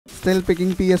still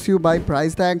picking PSU by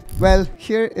price tag? Well,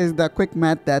 here is the quick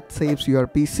math that saves your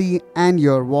PC and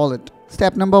your wallet.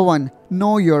 Step number 1.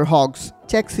 Know your hogs.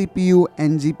 Check CPU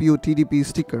and GPU TDP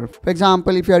sticker. For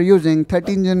example, if you are using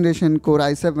 13th generation Core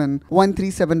i7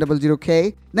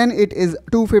 13700K, then it is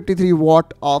 253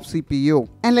 watt of CPU.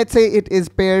 And let's say it is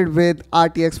paired with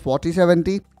RTX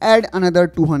 4070, add another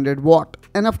 200 watt.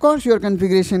 And of course, your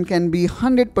configuration can be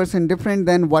 100% different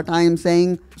than what I am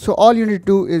saying. So all you need to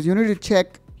do is you need to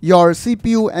check your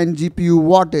CPU and GPU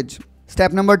wattage.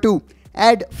 Step number 2.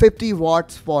 Add 50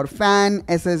 watts for fan,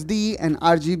 SSD and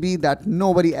RGB that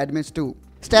nobody admits to.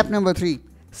 Step number 3.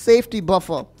 Safety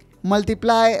buffer.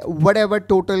 Multiply whatever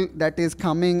total that is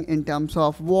coming in terms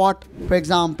of watt. For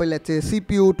example, let's say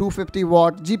CPU 250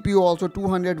 watt, GPU also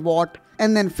 200 watt,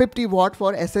 and then 50 watt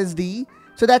for SSD.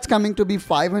 So that's coming to be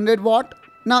 500 watt.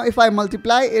 Now if I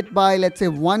multiply it by let's say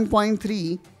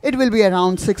 1.3, it will be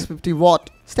around 650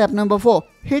 watt. Step number 4.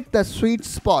 Hit the sweet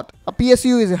spot. A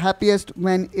PSU is happiest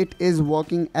when it is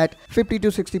working at 50 to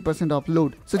 60% of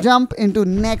load. So jump into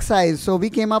next size. So we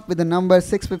came up with the number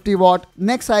 650 watt.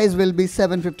 Next size will be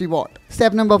 750 watt.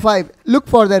 Step number 5. Look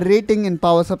for the rating in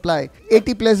power supply.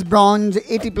 80 plus bronze,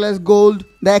 80 plus gold.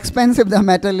 The expensive the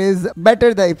metal is,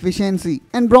 better the efficiency.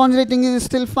 And bronze rating is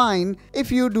still fine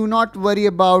if you do not worry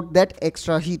about that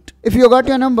extra heat. If you got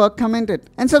your number, comment it.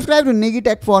 And subscribe to Negi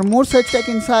Tech for more such tech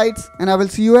insights. And I will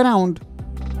see you around.